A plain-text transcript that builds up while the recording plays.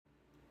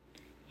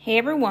Hey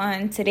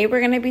everyone, today we're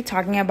going to be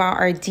talking about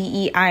our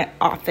DEI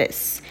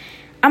office.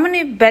 I'm going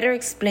to better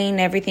explain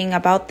everything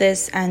about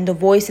this and the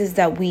voices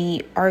that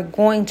we are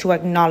going to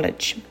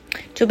acknowledge.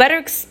 To better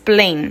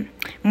explain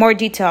more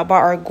detail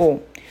about our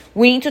goal,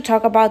 we need to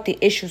talk about the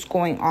issues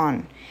going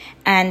on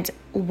and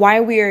why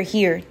we are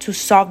here to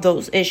solve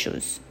those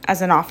issues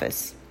as an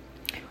office.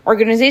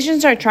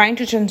 Organizations are trying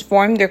to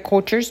transform their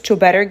cultures to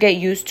better get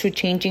used to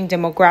changing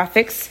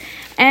demographics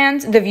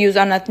and the views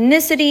on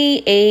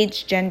ethnicity,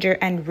 age, gender,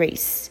 and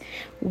race.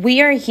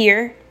 We are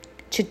here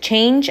to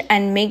change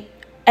and make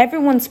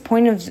everyone's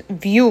point of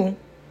view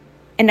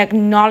an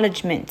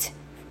acknowledgement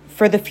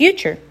for the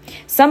future.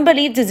 Some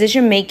believe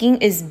decision making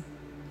is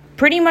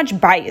pretty much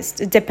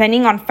biased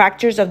depending on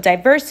factors of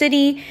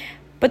diversity,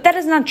 but that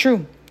is not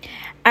true.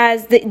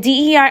 As the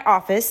DEI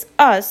office,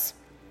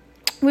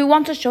 we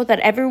want to show that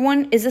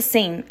everyone is the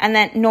same and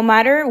that no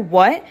matter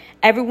what,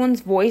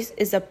 everyone's voice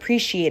is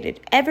appreciated.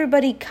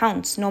 Everybody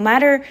counts, no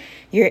matter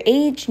your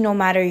age, no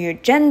matter your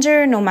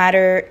gender, no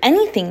matter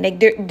anything.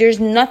 There's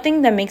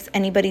nothing that makes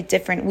anybody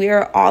different. We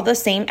are all the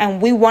same,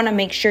 and we want to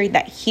make sure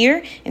that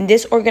here in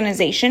this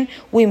organization,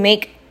 we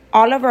make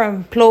all of our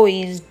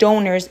employees,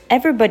 donors,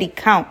 everybody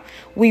count.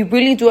 We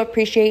really do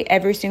appreciate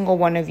every single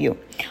one of you.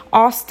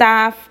 All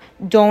staff,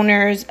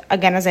 donors,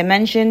 again, as I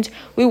mentioned,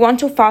 we want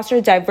to foster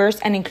a diverse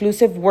and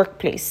inclusive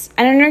workplace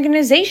and an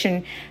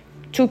organization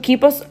to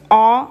keep us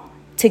all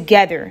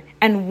together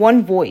and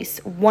one voice,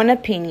 one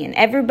opinion.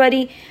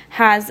 Everybody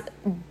has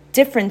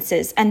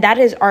differences, and that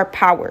is our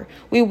power.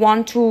 We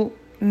want to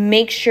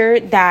make sure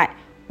that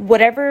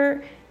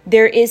whatever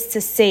there is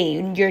to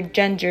say, your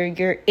gender,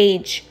 your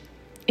age,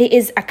 it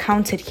is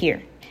accounted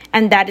here.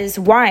 And that is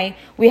why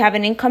we have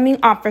an incoming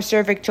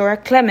officer, Victoria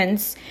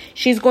Clemens.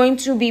 She's going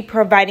to be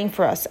providing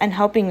for us and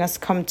helping us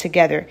come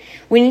together.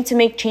 We need to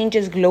make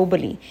changes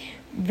globally.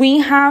 We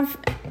have,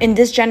 in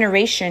this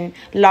generation,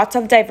 lots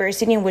of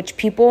diversity in which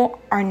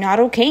people are not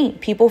okay.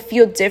 People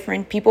feel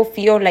different. People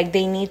feel like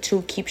they need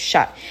to keep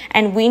shut.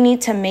 And we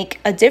need to make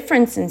a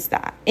difference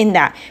in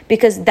that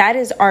because that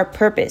is our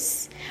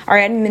purpose. Our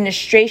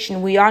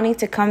administration, we all need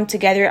to come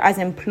together as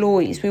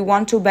employees. We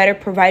want to better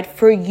provide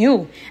for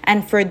you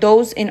and for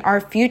those in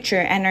our future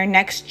and our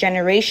next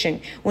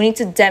generation. We need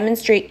to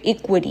demonstrate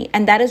equity,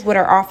 and that is what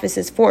our office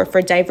is for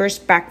diverse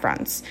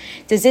backgrounds.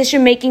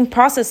 Decision-making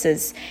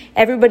processes.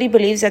 Everybody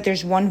believes that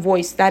there's one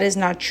voice. That is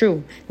not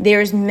true.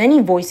 There's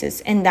many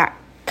voices, and that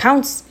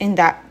counts in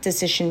that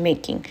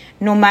decision-making.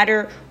 No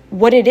matter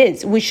what it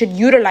is, we should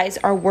utilize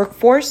our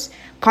workforce,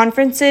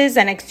 conferences,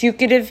 and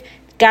executive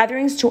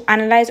gatherings to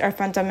analyze our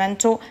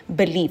fundamental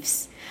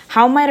beliefs.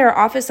 How might our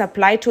office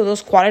apply to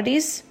those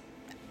qualities?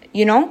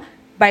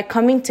 By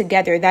coming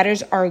together. That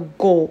is our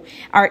goal.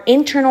 Our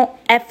internal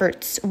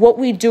efforts, what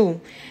we do,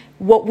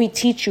 what we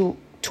teach you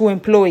to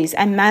employees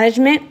and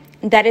management,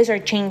 that is our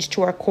change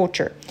to our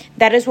culture.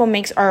 That is what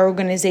makes our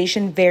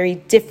organization very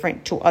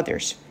different to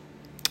others.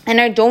 And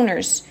our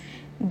donors,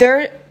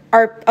 they're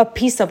a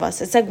piece of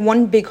us. It's like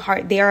one big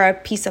heart. They are a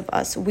piece of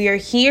us. We are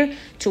here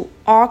to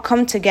all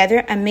come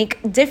together and make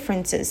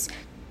differences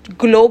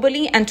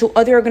globally and to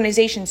other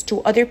organizations,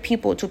 to other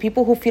people, to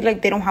people who feel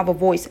like they don't have a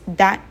voice.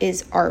 That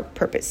is our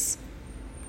purpose.